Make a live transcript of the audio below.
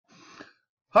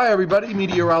Hi, everybody.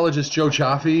 Meteorologist Joe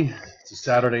Chaffee. It's a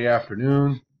Saturday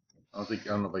afternoon. I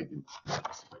don't know if I can, see if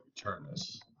I can turn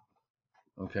this.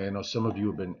 Okay, I know some of you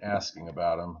have been asking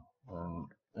about him, and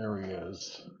there he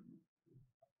is,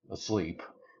 asleep,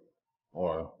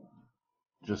 or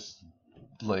just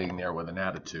laying there with an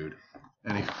attitude.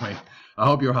 Anyway, I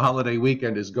hope your holiday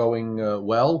weekend is going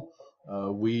well.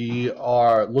 We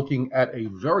are looking at a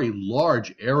very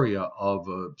large area of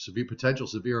potential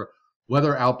severe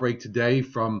weather outbreak today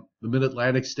from the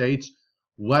mid-Atlantic states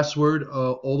westward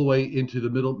all the way into the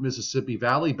middle Mississippi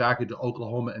Valley, back into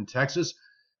Oklahoma and Texas.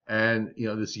 And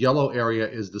this yellow area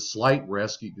is the slight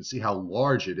risk. You can see how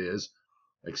large it is.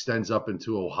 Extends up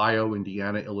into Ohio,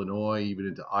 Indiana, Illinois, even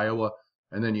into Iowa.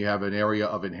 And then you have an area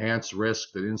of enhanced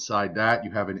risk. That inside that,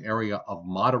 you have an area of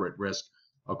moderate risk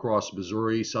across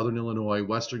Missouri, southern Illinois,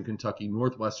 western Kentucky,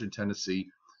 northwestern Tennessee,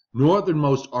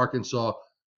 northernmost Arkansas,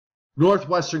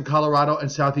 northwestern Colorado, and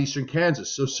southeastern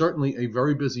Kansas. So certainly a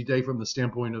very busy day from the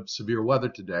standpoint of severe weather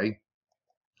today.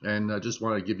 And I just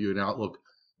want to give you an outlook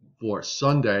for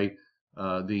Sunday.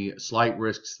 The slight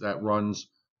risks that runs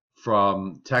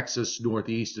from Texas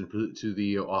northeast to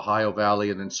the Ohio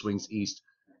Valley and then swings east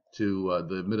to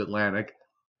the mid-Atlantic.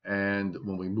 And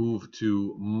when we move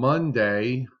to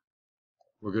Monday,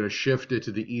 we're going to shift it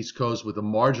to the East Coast with a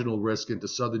marginal risk into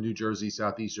southern New Jersey,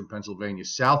 southeastern Pennsylvania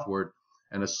southward,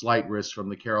 and a slight risk from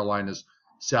the Carolinas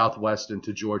southwest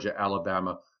into Georgia,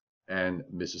 Alabama, and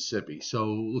Mississippi. So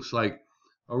it looks like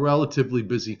a relatively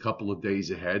busy couple of days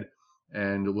ahead.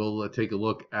 And we'll take a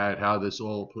look at how this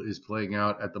all is playing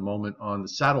out at the moment on the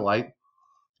satellite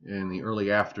in the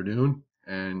early afternoon.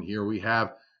 And here we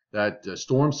have that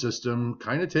storm system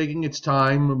kind of taking its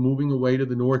time, moving away to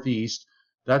the northeast.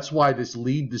 That's why this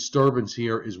lead disturbance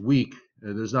here is weak.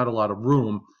 There's not a lot of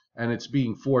room, and it's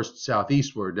being forced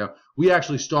southeastward. Now, we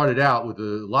actually started out with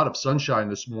a lot of sunshine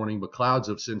this morning, but clouds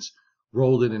have since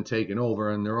rolled in and taken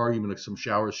over, and there are even some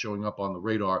showers showing up on the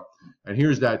radar. And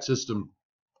here's that system,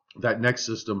 that next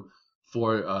system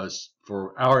for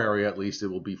our area at least. It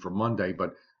will be for Monday,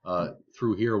 but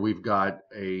through here we've got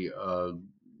a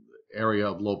area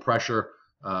of low pressure,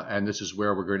 and this is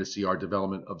where we're going to see our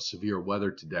development of severe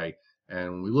weather today. And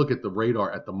when we look at the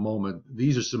radar at the moment,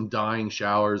 these are some dying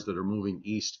showers that are moving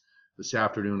east this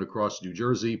afternoon across New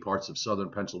Jersey, parts of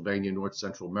southern Pennsylvania, north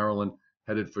central Maryland,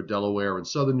 headed for Delaware and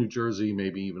southern New Jersey,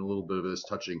 maybe even a little bit of this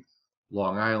touching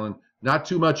Long Island. Not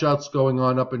too much else going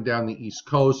on up and down the East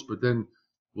Coast, but then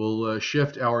we'll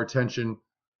shift our attention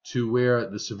to where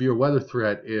the severe weather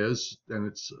threat is, and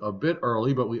it's a bit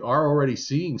early, but we are already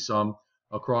seeing some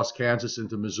across Kansas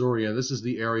into Missouri, and this is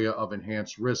the area of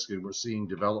enhanced risk, and we're seeing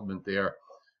development there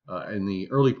in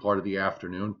the early part of the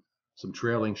afternoon. Some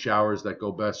trailing showers that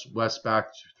go west back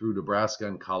through Nebraska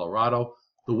and Colorado.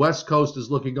 The West Coast is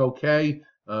looking okay,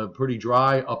 pretty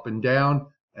dry up and down.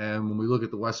 And when we look at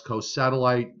the West Coast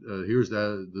satellite, here's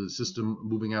the system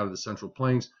moving out of the Central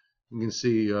Plains. You can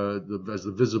see as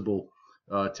the visible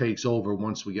takes over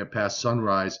once we get past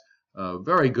sunrise.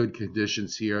 Very good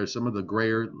conditions here. Some of the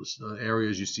grayer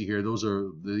areas you see here, those are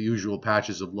the usual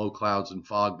patches of low clouds and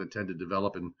fog that tend to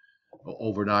develop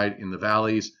overnight in the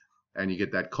valleys. And you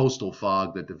get that coastal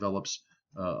fog that develops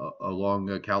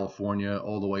along California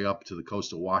all the way up to the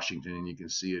coast of Washington, and you can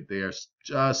see it there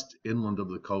just inland of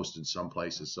the coast in some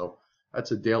places. So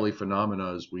that's a daily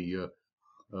phenomena as we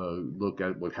look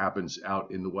at what happens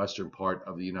out in the western part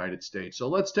of the United States. So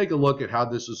let's take a look at how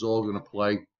this is all going to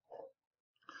play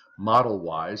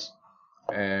model-wise.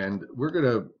 And we're going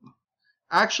to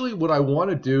actually, what I want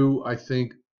to do, I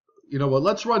think,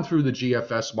 let's run through the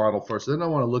GFS model first. Then I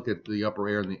want to look at the upper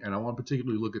air, and I want to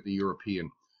particularly look at the European.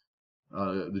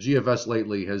 The GFS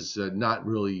lately has not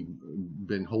really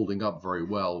been holding up very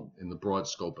well in the broad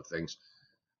scope of things.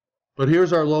 But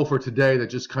here's our low for today that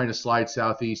just kind of slides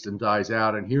southeast and dies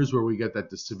out. And here's where we get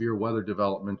the severe weather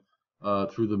development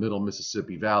through the middle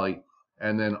Mississippi Valley.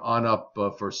 And then on up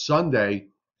for Sunday,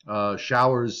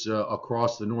 showers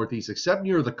across the northeast, except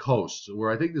near the coast, where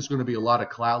I think there's going to be a lot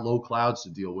of low clouds to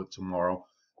deal with tomorrow,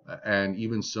 and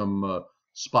even some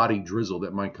spotty drizzle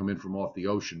that might come in from off the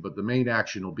ocean. But the main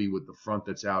action will be with the front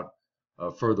that's out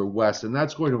further west, and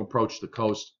that's going to approach the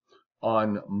coast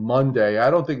on Monday. I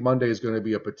don't think Monday is going to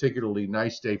be a particularly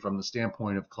nice day from the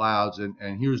standpoint of clouds,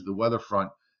 and here's the weather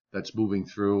front that's moving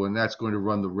through, and that's going to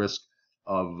run the risk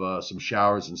of some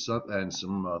showers and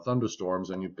some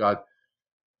thunderstorms, and you've got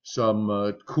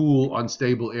some cool,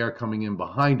 unstable air coming in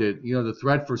behind it. The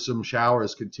threat for some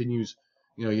showers continues.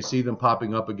 You see them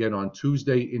popping up again on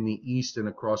Tuesday in the east and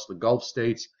across the Gulf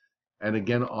states, and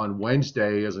again on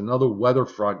Wednesday as another weather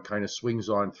front kind of swings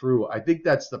on through. I think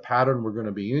that's the pattern we're going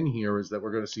to be in here, is that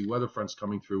we're going to see weather fronts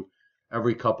coming through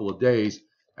every couple of days.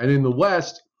 And in the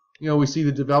west, we see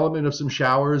the development of some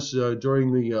showers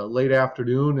during the late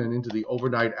afternoon and into the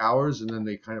overnight hours, and then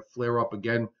they kind of flare up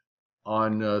again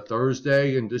on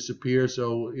Thursday and disappear.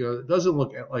 So it doesn't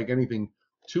look like anything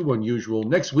too unusual.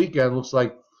 Next weekend looks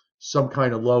like some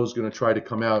kind of low is going to try to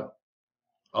come out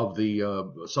of the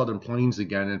southern plains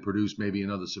again and produce maybe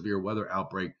another severe weather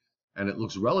outbreak. And it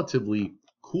looks relatively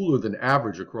cooler than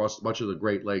average across much of the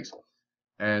Great Lakes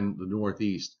and the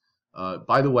Northeast.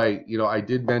 By the way, I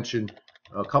did mention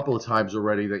a couple of times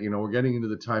already that we're getting into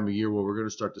the time of year where we're going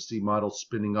to start to see models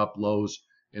spinning up lows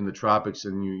in the tropics,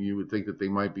 and you would think that they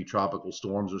might be tropical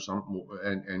storms or something,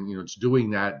 and it's doing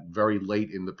that very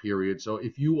late in the period. So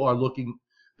if you are looking,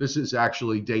 this is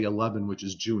actually day 11, which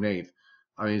is June 8th.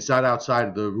 I mean, it's not outside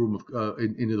of the room of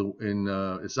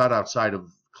it's not outside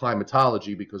of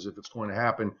climatology, because if it's going to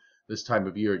happen this time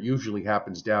of year, it usually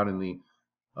happens down in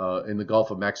the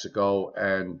Gulf of Mexico,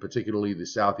 and particularly the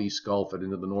Southeast Gulf and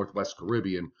into the Northwest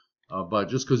Caribbean. But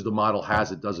just because the model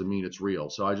has it doesn't mean it's real.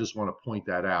 So I just want to point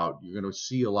that out. You're going to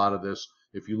see a lot of this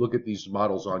if you look at these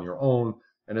models on your own.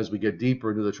 And as we get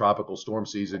deeper into the tropical storm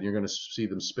season, you're going to see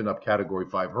them spin up Category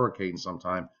 5 hurricanes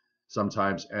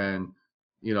sometimes. And,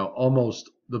 almost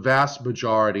the vast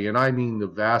majority, and I mean the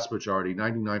vast majority,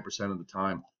 99% of the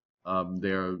time,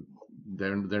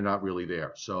 they're not really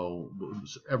there. So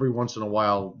every once in a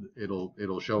while,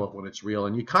 it'll show up when it's real,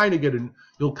 and you'll kind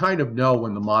of know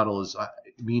when the model is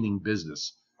meaning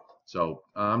business. So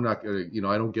I'm not gonna,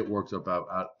 I don't get worked up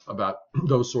about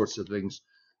those sorts of things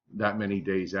that many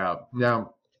days out.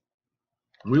 Now,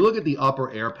 when we look at the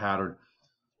upper air pattern,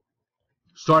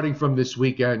 starting from this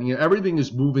weekend, everything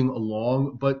is moving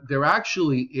along, but there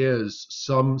actually is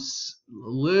some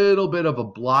little bit of a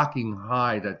blocking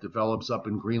high that develops up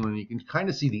in Greenland. You can kind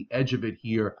of see the edge of it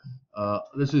here.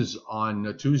 This is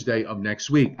on Tuesday of next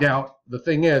week. Now, the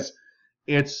thing is,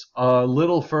 it's a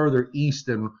little further east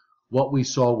than what we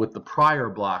saw with the prior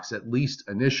blocks, at least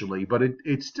initially, but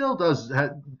it still does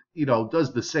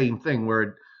the same thing, where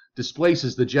it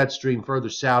displaces the jet stream further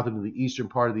south into the eastern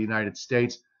part of the United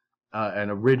States.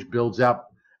 And a ridge builds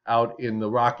up out in the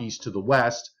Rockies to the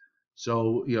west.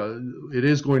 So, it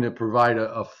is going to provide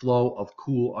a flow of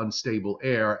cool, unstable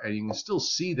air, and you can still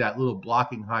see that little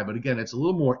blocking high. But again, it's a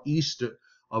little more east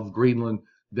of Greenland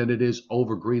than it is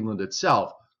over Greenland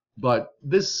itself. But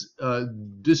this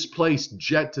displaced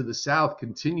jet to the south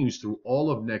continues through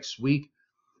all of next week.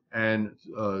 And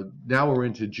now we're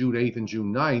into June 8th and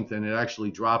June 9th, and it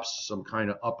actually drops some kind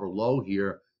of upper low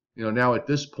here. Now at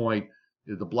this point,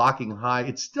 the blocking high,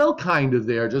 it's still kind of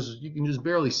there. You can just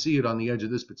barely see it on the edge of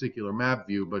this particular map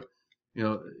view. But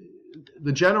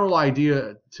the general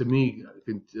idea to me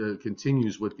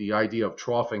continues with the idea of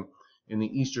troughing in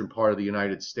the eastern part of the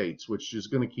United States, which is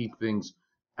going to keep things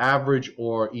average,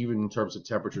 or even in terms of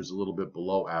temperatures a little bit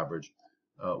below average.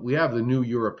 We have the new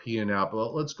European out,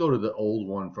 but let's go to the old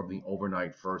one from the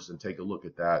overnight first and take a look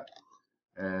at that.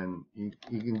 And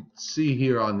you can see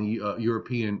here on the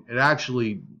European, it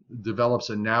actually develops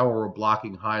a narrower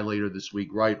blocking high later this week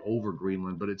right over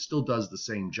Greenland, but it still does the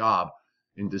same job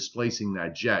in displacing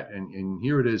that jet. And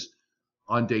here it is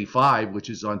on day 5, which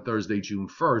is on Thursday, June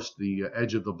 1st. The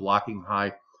edge of the blocking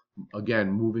high,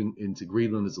 again, moving into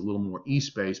Greenland, is a little more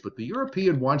east-based, but the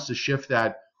European wants to shift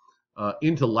that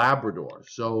into Labrador.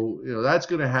 So, that's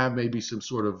going to have maybe some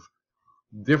sort of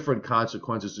different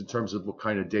consequences in terms of what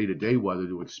kind of day-to-day weather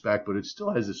to expect, but it still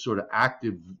has this sort of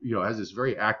active, has this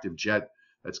very active jet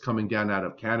that's coming down out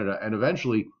of Canada. And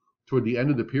eventually, toward the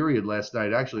end of the period last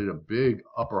night, actually had a big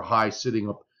upper high sitting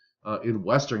up in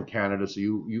Western Canada. So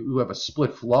you have a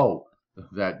split flow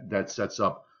that sets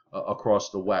up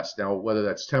across the west. Now, whether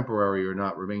that's temporary or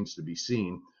not remains to be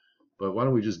seen. But why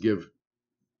don't we just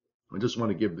I just want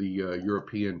to give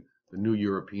the new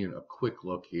European, a quick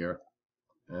look here.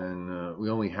 And we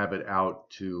only have it out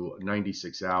to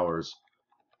 96 hours.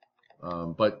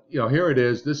 But, here it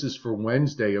is. This is for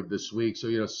Wednesday of this week.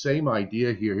 So, same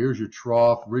idea here. Here's your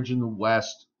trough, ridge in the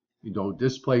west,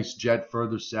 displaced jet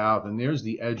further south. And there's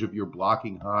the edge of your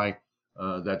blocking high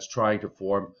that's trying to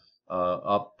form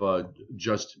up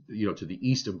just, to the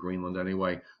east of Greenland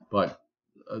anyway. But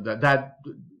that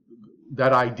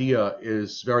idea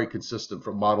is very consistent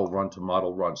from model run to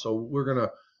model run. So we're going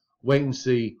to wait and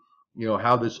see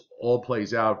how this all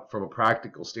plays out from a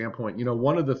practical standpoint.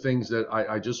 One of the things that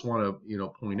I just want to,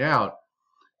 point out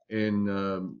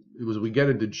as we get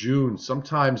into June,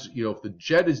 sometimes, if the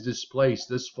jet is displaced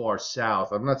this far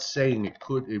south, I'm not saying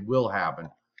it will happen,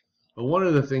 but one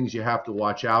of the things you have to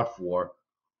watch out for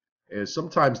is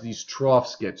sometimes these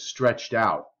troughs get stretched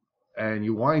out. and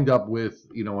you wind up with,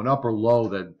 you know, an upper low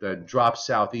that drops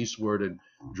southeastward and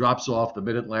drops off the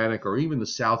mid-Atlantic or even the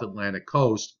South Atlantic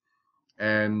coast.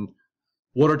 And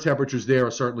water temperatures there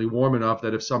are certainly warm enough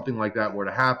that if something like that were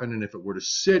to happen, and if it were to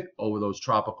sit over those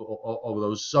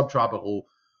subtropical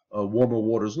warmer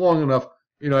waters long enough,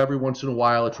 you know, every once in a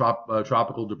while a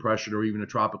tropical depression or even a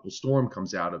tropical storm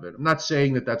comes out of it. I'm not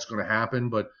saying that that's going to happen,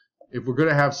 but if we're going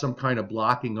to have some kind of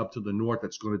blocking up to the north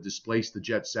that's going to displace the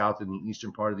jet south in the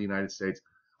eastern part of the United States,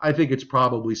 I think it's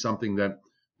probably something that,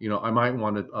 you know, I might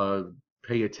want to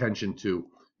pay attention to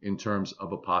in terms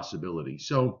of a possibility.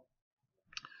 So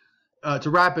to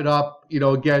wrap it up, you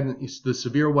know, again, the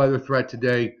severe weather threat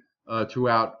today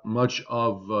throughout much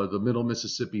of the middle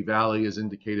Mississippi Valley is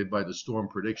indicated by the Storm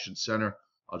Prediction Center.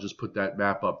 I'll just put that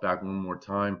map up back one more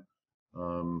time,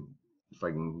 if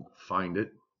I can find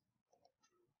it.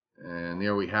 And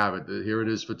there we have it. Here it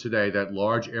is for today, that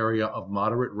large area of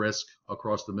moderate risk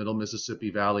across the middle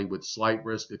Mississippi Valley with slight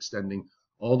risk extending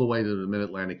all the way to the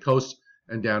mid-Atlantic coast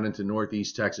and down into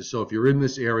northeast Texas. So if you're in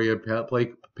this area,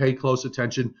 pay close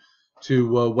attention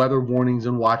to weather warnings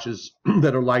and watches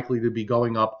that are likely to be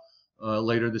going up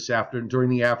later this afternoon, during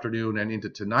the afternoon and into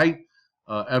tonight.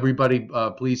 Everybody,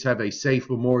 please have a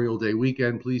safe Memorial Day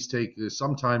weekend. Please take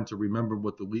some time to remember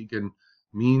what the weekend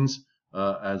means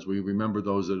as we remember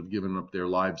those that have given up their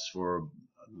lives for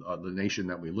the nation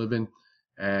that we live in.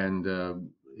 And,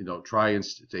 you know, try and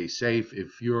stay safe.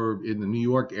 If you're in the New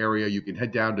York area, you can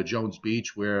head down to Jones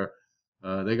Beach where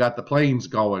they got the planes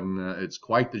going. It's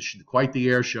quite the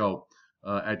air show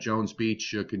at Jones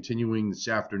Beach, continuing this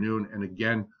afternoon and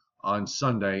again on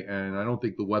Sunday. And I don't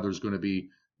think the weather is going to be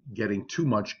getting too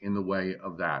much in the way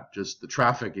of that. Just the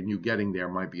traffic and you getting there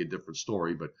might be a different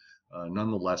story, but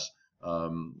nonetheless,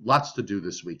 lots to do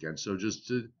this weekend. So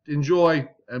just enjoy,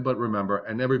 but remember,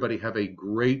 and everybody have a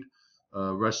great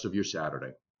rest of your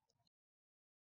Saturday.